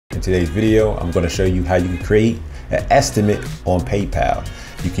In today's video, I'm going to show you how you can create an estimate on PayPal.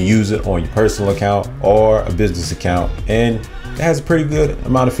 You can use it on your personal account or a business account, and it has a pretty good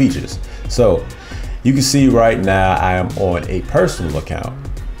amount of features. So you can see right now I am on a personal account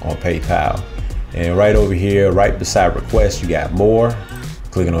on PayPal, and right over here, right beside request, you got more.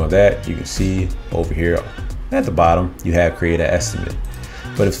 Clicking on that, you can see over here at the bottom, you have create an estimate.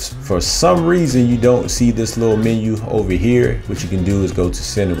 But if for some reason you don't see this little menu over here, what you can do is go to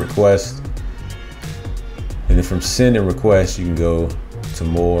send a request. And then from send a request, you can go to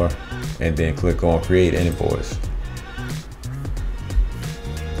more and then click on create an invoice.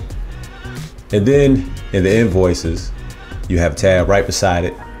 And then in the invoices, you have a tab right beside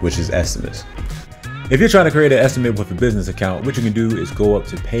it, which is estimates. If you're trying to create an estimate with a business account, what you can do is go up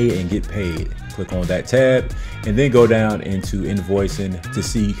to pay and get paid. Click on that tab and then go down into invoicing to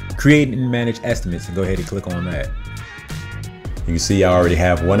see create and manage estimates, and go ahead and click on that. You can see I already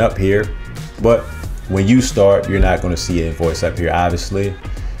have one up here, but when you start, you're not going to see an invoice up here, obviously.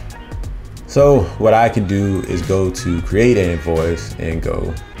 So what I can do is go to create an invoice and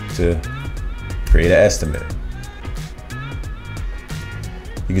go to create an estimate.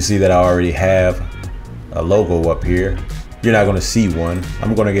 You can see that I already have a logo up here. You're not going to see one.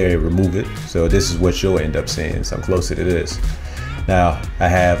 I'm going to get remove it. So this is what you'll end up seeing. So I'm closer to this. Now I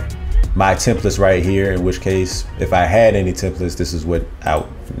have my templates right here, in which case if I had any templates, this is where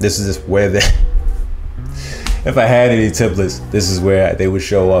if I had any templates, this is where they would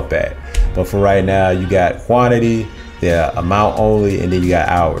show up at. But for right now, you got quantity, the amount only, and then you got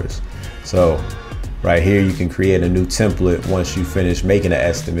hours. So right here, you can create a new template once you finish making an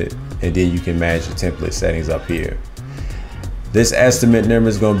estimate, and then you can manage the template settings up here. This estimate number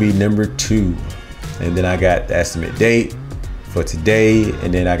is going to be number 2. And then I got the estimate date for today.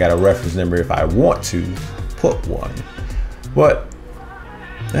 And then I got a reference number if I want to put one. But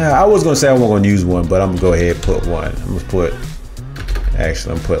I was going to say I wasn't going to use one, but I'm going to go ahead and put one. I'm going to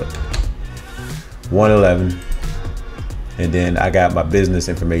put 111. And then I got my business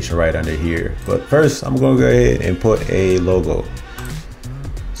information right under here. But first, I'm going to go ahead and put a logo.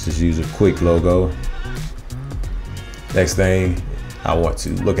 Let's just use a quick logo. Next thing, I want to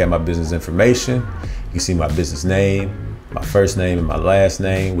look at my business information. You can see my business name, my first name and my last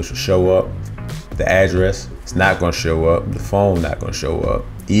name, which will show up. The address, it's not going to show up. The phone, not going to show up.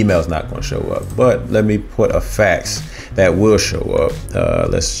 Email's not going to show up. But let me put a fax that will show up.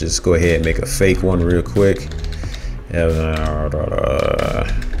 Let's just go ahead and make a fake one real quick.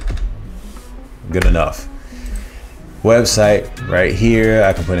 Good enough. Website right here,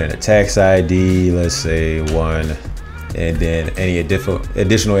 I can put in a tax ID, let's say 1, and then any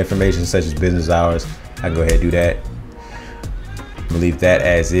additional information such as business hours, I can go ahead and do that. I'm gonna leave that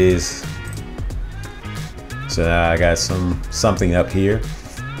as is. So now I got something up here.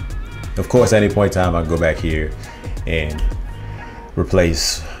 Of course, at any point in time, I can go back here and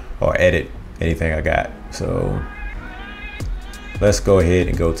replace or edit anything I got. So let's go ahead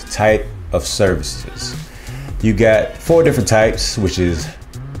and go to type of services. You got 4 different types, which is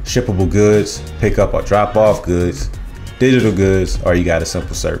shippable goods, pick up or drop off goods, digital goods, or you got a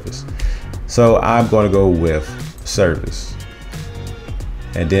simple service. So I'm going to go with service.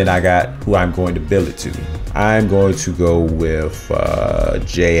 And then I got who I'm going to bill it to. I'm going to go with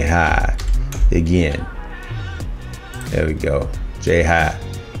J-High again. There we go, J-High.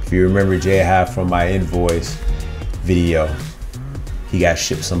 If you remember J-High from my invoice video, he got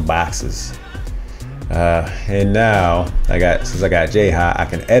shipped some boxes. And now since I got J-High, I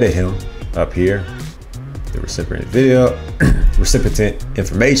can edit him up here. The recipient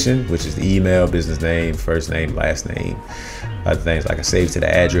information, which is the email, business name, first name, last name. Other things like I save to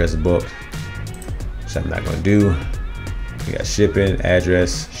the address book, which I'm not going to do. We got shipping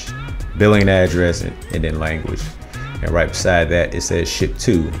address, billing address, and then language. And right beside that, it says ship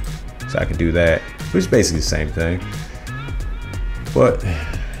to. So I can do that, which is basically the same thing. But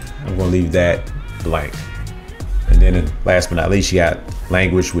I'm going to leave that blank. And then last but not least, you got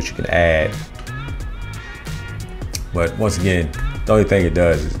language, which you can add. But once again, the only thing it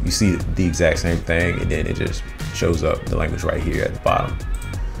does is you see the exact same thing, and then it just shows up the language right here at the bottom.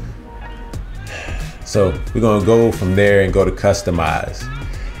 So we're going to go from there and go to customize.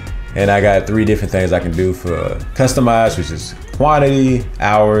 And I got 3 different things I can do for customize, which is quantity,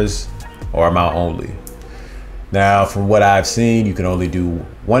 hours, or amount only. Now, from what I've seen, you can only do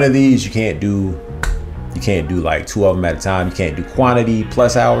one of these. You can't do like 2 of them at a time. You can't do quantity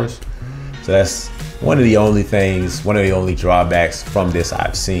plus hours. So that's one of the only drawbacks from this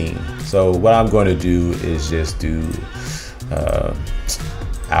I've seen. So what I'm going to do is just do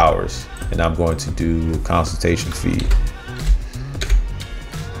hours, and I'm going to do consultation fee.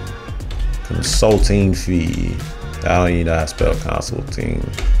 Consulting fee. I don't even know how to spell consulting.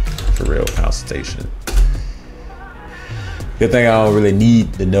 For real, consultation. Good thing I don't really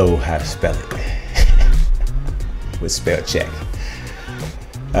need to know how to spell it with spell check.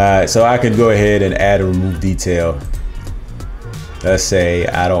 So I can go ahead and add or remove detail. Let's say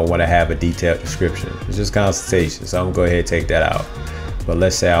I don't want to have a detailed description. It's just consultation, so I'm gonna go ahead and take that out. But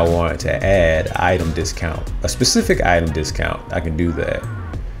let's say I wanted to add item discount, a specific item discount. I can do that.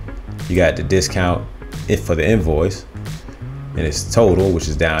 You got the discount if for the invoice, and it's total, which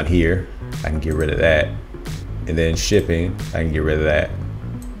is down here. I can get rid of that. And then shipping, I can get rid of that.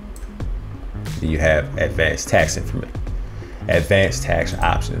 Then you have advanced tax information, advanced tax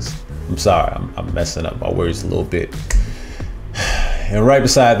options. I'm sorry, I'm messing up my words a little bit. And right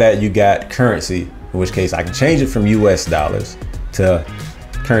beside that, you got currency, in which case I can change it from US dollars to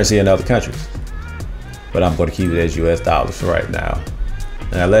currency in other countries. But I'm going to keep it as US dollars for right now.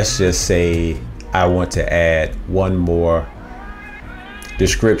 Now let's just say I want to add one more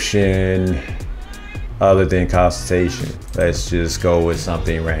description other than consultation. Let's just go with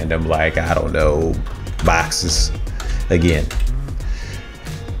something random like, I don't know, boxes. Again,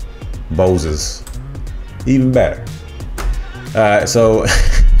 Boses, even better. All right, so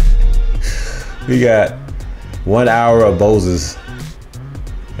we got 1 hour of Boses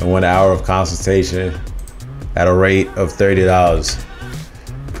and 1 hour of consultation at a rate of $30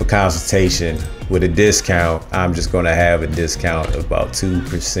 for consultation. With a discount, I'm just gonna have a discount of about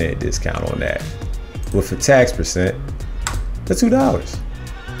 2% discount on that. With a tax percent, that's $2.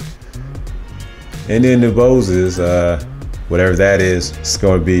 And then the Boses, whatever that is, it's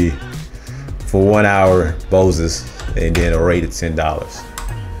gonna be for 1 hour Boses and then a rate of $10.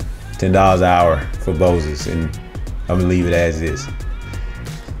 $10 an hour for Boses, and I'm gonna leave it as is.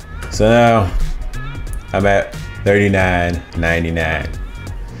 So now I'm at $39.99.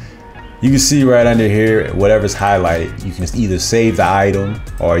 You can see right under here, whatever's highlighted, you can either save the item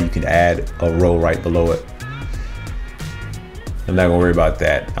or you can add a row right below it. I'm not gonna worry about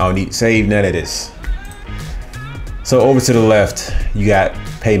that. I don't need to save none of this. So over to the left, you got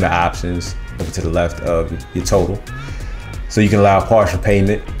payment options over to the left of your total. So you can allow partial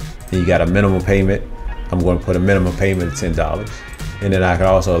payment, and you got a minimum payment. I'm going to put a minimum payment of $10. And then I can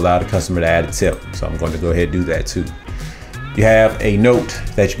also allow the customer to add a tip. So I'm going to go ahead and do that too. You have a note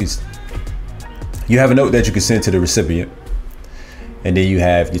that you can send to the recipient. And then you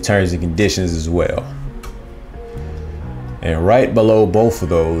have your terms and conditions as well. And right below both of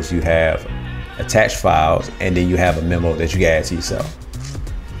those, you have attached files, and then you have a memo that you can add to yourself.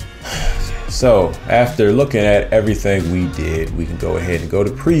 So after looking at everything we did, we can go ahead and go to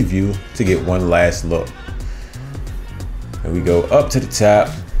preview to get one last look. And we go up to the top.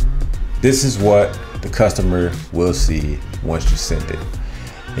 This is what the customer will see once you send it.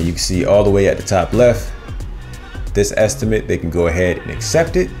 And you can see all the way at the top left, this estimate, they can go ahead and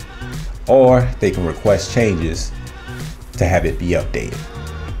accept it, or they can request changes to have it be updated.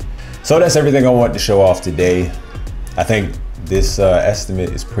 So that's everything I wanted to show off today. I think this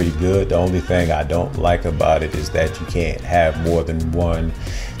estimate is pretty good. The only thing I don't like about it is that you can't have more than one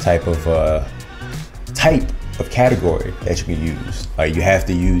type of category that you can use. You have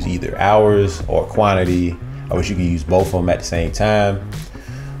to use either hours or quantity. I wish you could use both of them at the same time.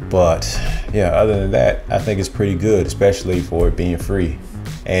 But yeah, other than that, I think it's pretty good, especially for it being free.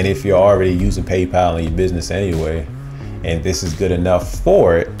 And if you're already using PayPal in your business anyway, and this is good enough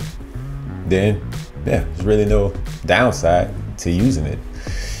for it, then yeah, there's really no downside to using it.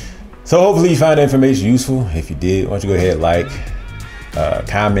 So hopefully you find the information useful. If you did, why don't you go ahead, like,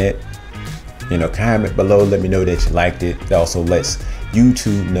 comment, comment below, let me know that you liked it. That also lets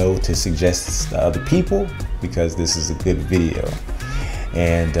YouTube know to suggest this to other people, because this is a good video.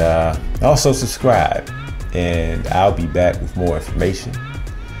 And also subscribe, and I'll be back with more information,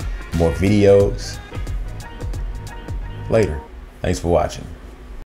 more videos later. Thanks for watching.